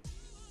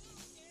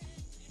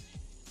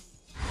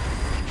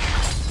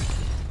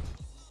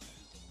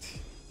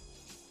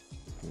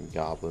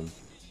 Goblin.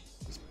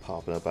 Just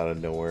popping up out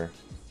of nowhere.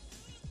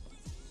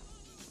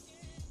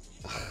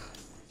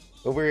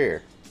 Over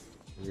here.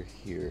 Over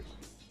here.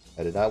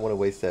 I did not want to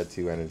waste that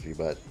 2 energy,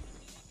 but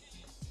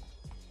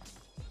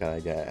I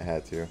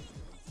had to.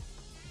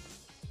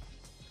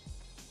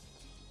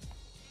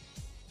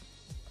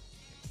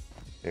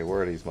 Okay,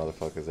 where are these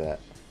motherfuckers at?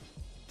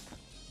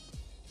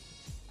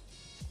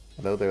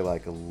 I know they're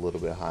like a little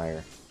bit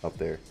higher up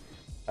there.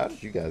 How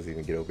did you guys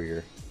even get over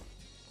here?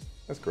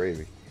 That's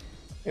crazy.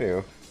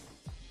 Anyway.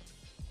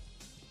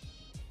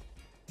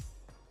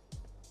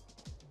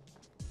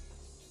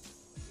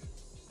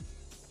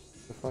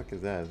 The fuck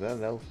is that? Is that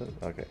an elephant?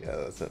 Okay, yeah,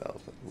 that's an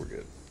elephant. We're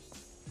good.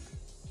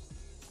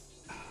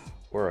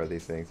 Where are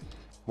these things?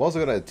 I'm also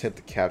gonna attempt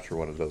to capture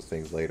one of those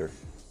things later.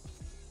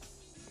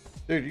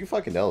 Dude, you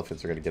fucking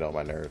elephants are gonna get on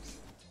my nerves.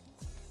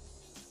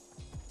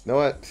 You know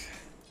what?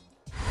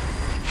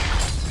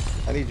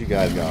 I need you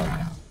guys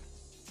gone.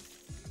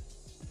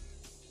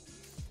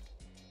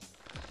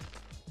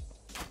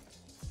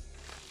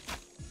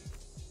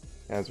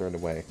 Guys are in the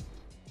way.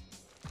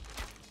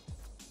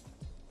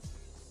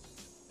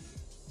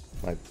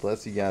 My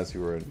bless you guys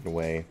who are in the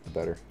way, the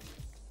better.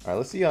 Alright,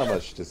 let's see how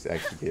much this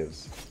actually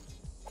gives.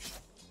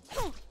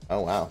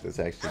 Oh wow, this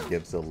actually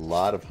gives a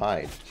lot of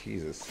hide.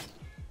 Jesus.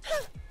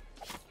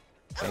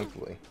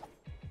 Thankfully.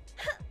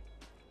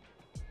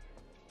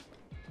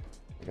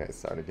 Okay,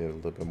 starting to get a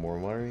little bit more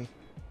money.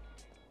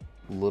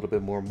 A little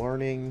bit more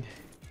morning.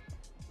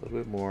 A little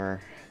bit more.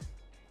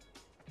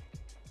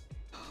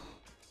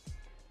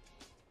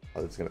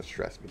 Oh, this is gonna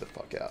stress me the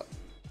fuck out.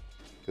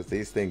 Because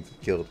these things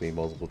have killed me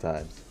multiple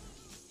times.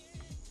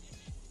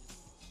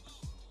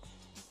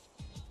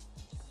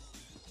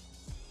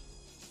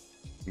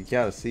 You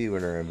kind of see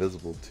when they're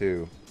invisible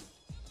too.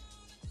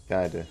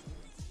 Kinda.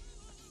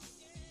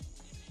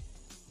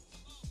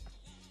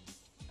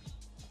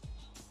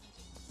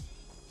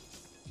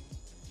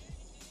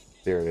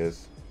 There it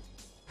is.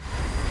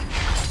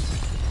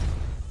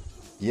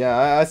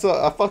 Yeah,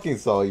 I fucking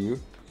saw you.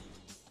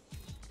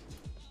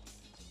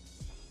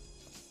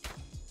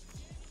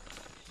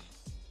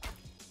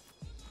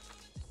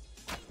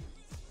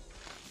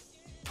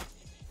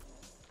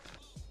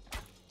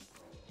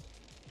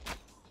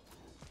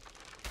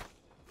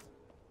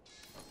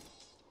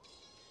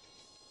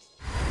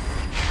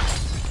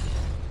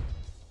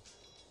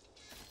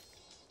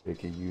 Wait,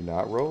 can you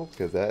not roll?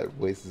 Because that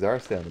wastes our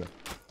stamina.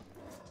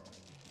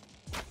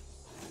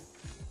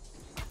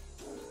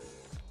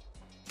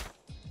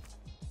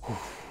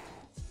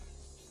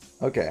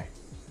 Okay.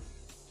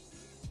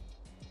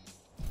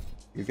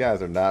 These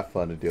guys are not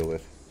fun to deal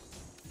with.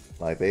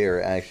 Like, they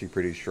are actually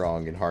pretty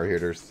strong and hard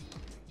hitters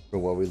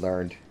from what we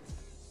learned.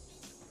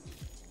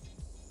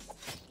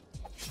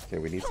 Okay,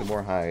 we need some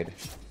more hide.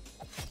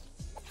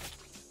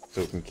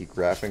 So we can keep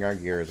crafting our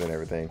gears and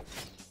everything.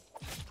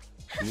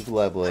 Keep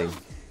leveling.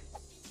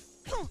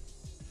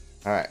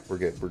 Alright, we're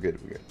good, we're good,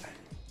 we're good.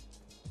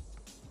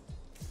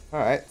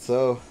 Alright,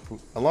 so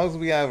as long as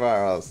we have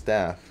our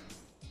staff,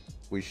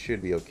 we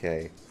should be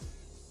okay.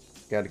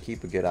 Gotta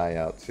keep a good eye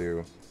out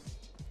too.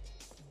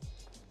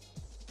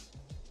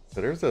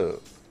 So there's a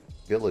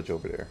village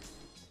over there.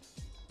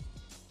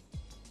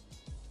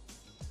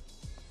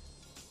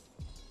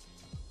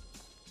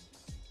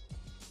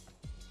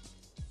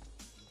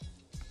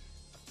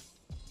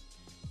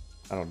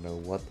 I don't know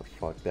what the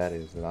fuck that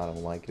is, and I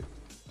don't like it.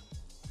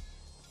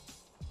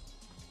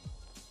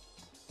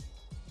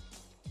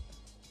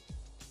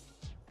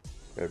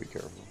 Gotta be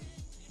careful.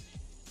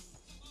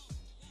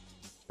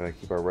 Gotta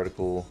keep our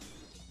reticle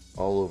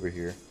all over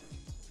here.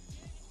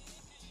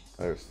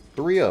 There's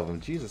 3 of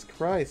them. Jesus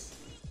Christ.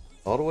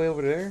 All the way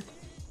over there?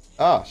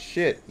 Oh,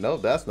 shit.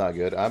 Nope, that's not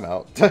good. I'm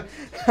out.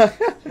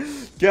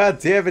 God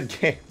damn it,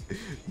 game.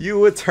 You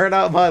would turn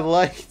out my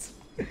lights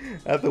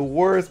at the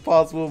worst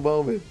possible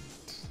moment.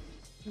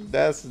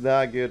 That's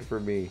not good for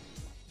me.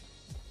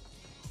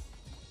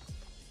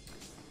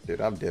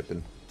 Dude, I'm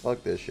dipping.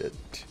 Fuck this shit.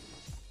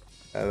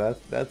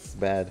 That's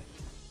bad.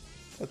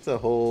 That's a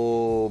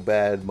whole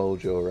bad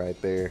mojo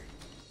right there.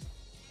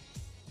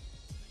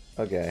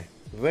 Okay.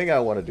 The thing I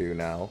want to do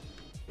now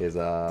is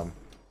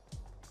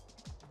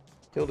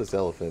kill this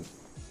elephant.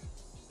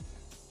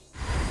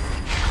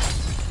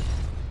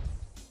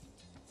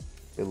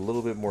 Get a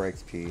little bit more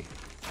XP.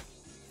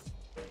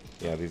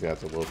 Yeah, these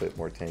guys are a little bit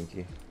more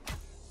tanky.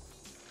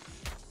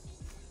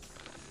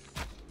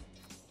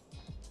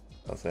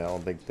 I'll say I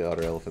don't think the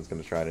other elephant's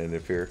gonna try to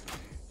interfere.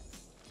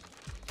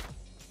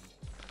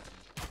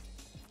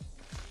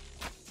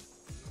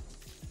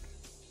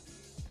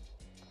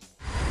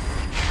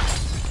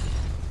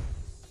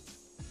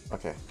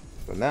 Okay,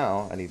 so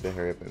now I need to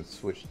hurry up and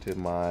switch to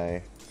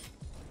my...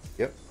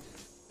 Yep.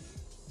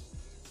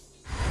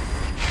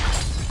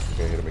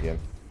 Okay, hit him again.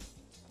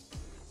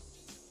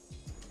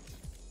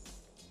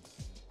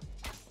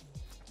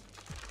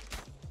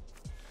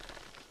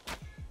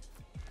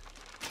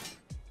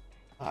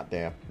 Ah,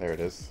 damn. There it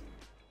is.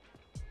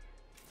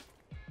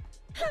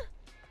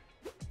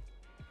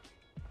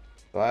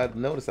 So I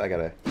noticed I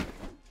gotta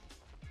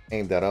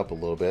aim that up a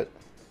little bit.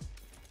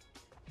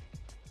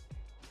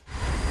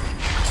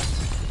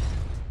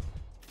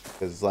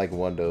 It's like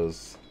one of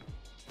those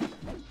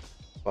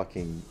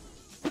fucking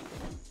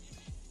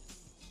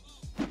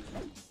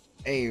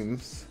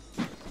aims.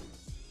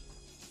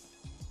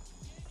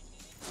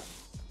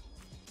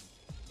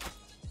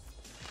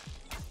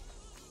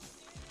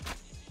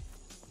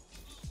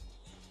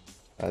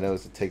 I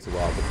notice it takes a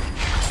while to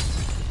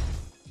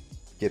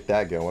get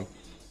that going.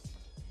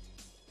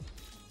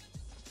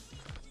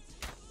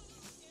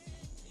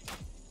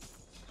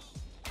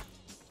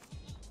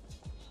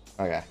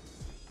 Okay.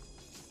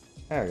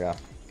 There we go.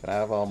 Can I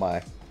have all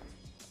my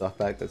stuff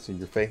back that's in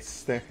your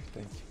face there?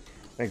 Thank you.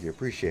 Thank you.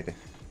 Appreciate it.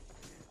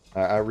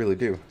 I really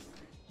do.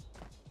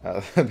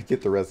 Let me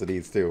get the rest of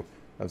these too.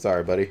 I'm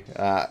sorry, buddy.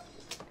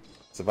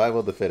 Survival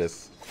of the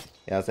fittest.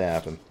 Yeah, that's gonna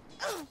happen.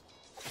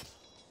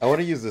 I want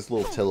to use this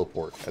little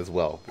teleport as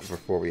well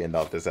before we end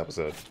off this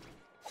episode.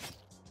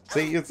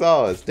 See, it's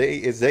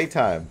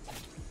daytime.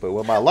 But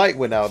when my light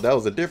went out, that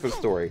was a different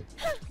story.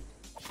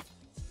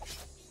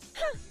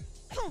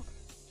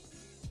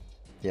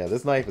 Yeah,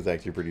 this knife is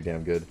actually pretty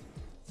damn good.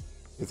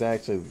 It's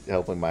actually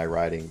helping my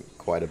riding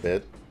quite a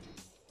bit.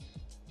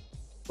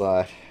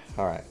 But,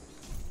 alright.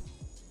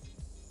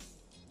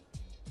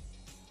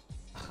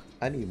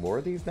 I need more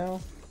of these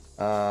now?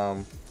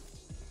 Hold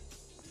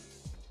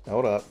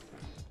up.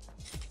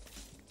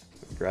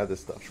 Grab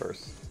this stuff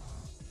first.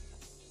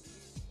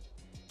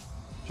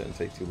 Shouldn't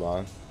take too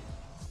long.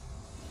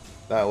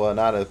 Well,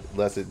 not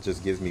unless it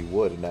just gives me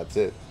wood and that's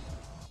it.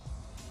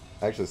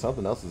 Actually,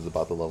 something else is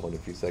about to level in a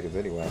few seconds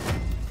anyway.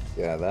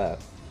 Yeah, that.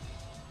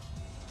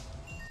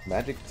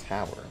 Magic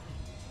tower.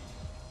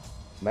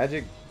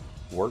 Magic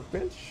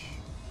workbench?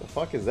 The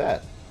fuck is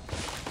that?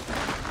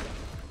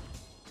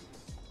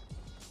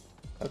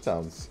 That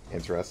sounds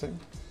interesting.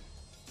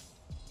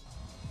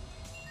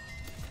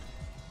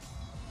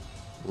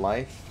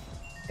 Life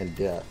and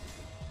death.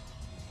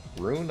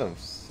 Rune of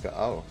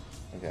oh,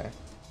 okay.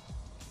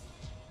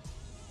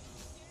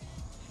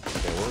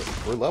 Okay,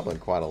 we're leveling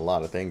quite a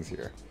lot of things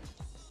here.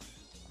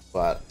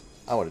 But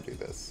I want to do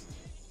this.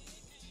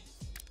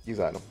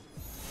 Use item.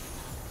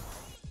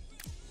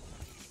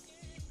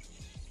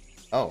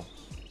 Oh.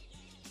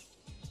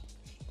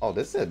 Oh,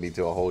 this sent me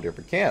to a whole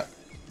different camp.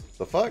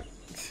 The fuck?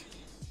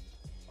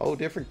 Whole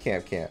different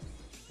camp. Okay,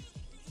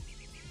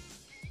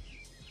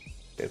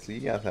 Okay, so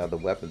you guys have the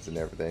weapons and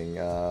everything.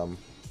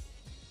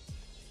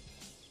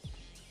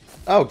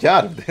 Oh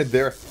god,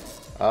 they're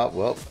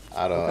well,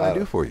 I don't What can I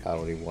do for you? I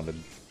don't even want to.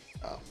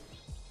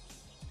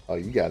 Oh,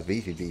 you guys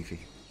beefy.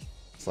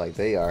 It's like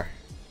they are.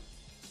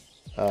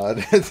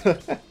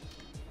 The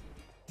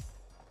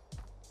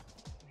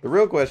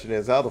real question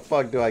is, how the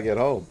fuck do I get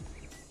home?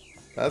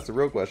 That's the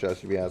real question I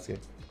should be asking.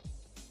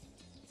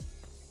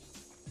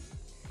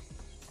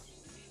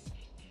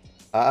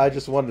 I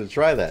just wanted to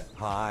try that.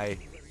 Hi.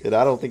 And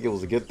I don't think it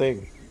was a good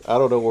thing. I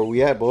don't know where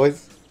we at,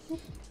 boys.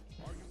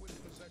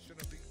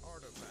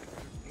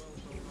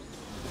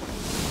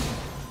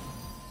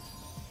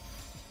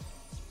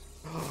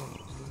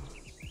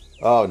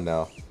 Oh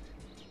no.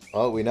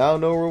 Oh, we now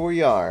know where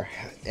we are.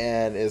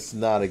 And it's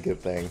not a good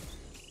thing.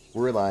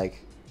 We're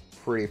like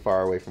pretty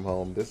far away from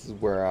home. This is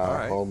where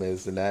our home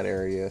is, in that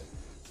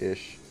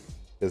area-ish.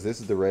 Because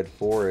this is the red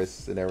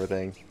forest and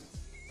everything.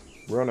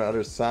 We're on the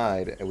other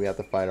side and we have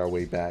to find our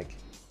way back.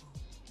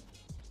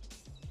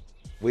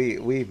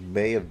 We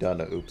may have done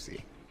a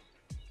oopsie.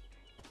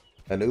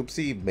 An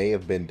oopsie may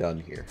have been done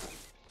here.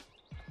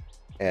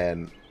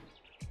 And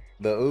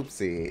the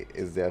oopsie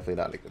is definitely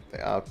not a good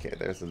thing. Okay,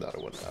 there's another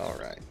one.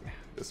 Alright.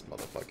 This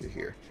motherfucker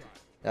here.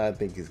 I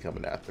think he's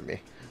coming after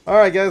me.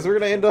 Alright guys, we're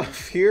gonna end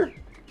off here.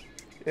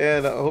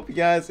 And I hope you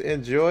guys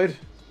enjoyed.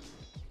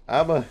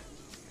 I'ma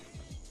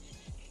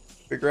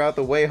figure out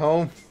the way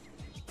home.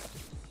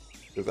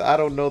 Because I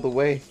don't know the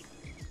way.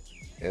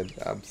 And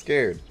I'm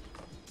scared.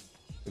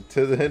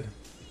 Until then,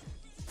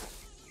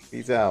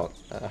 peace out.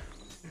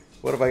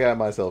 What have I got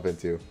myself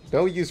into?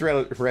 Don't use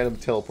random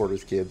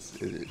teleporters, kids.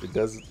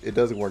 It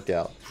doesn't work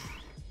out.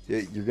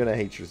 You're gonna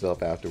hate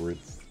yourself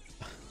afterwards.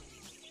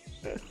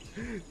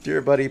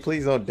 Dear buddy,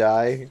 please don't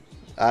die.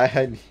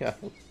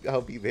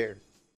 I'll be there.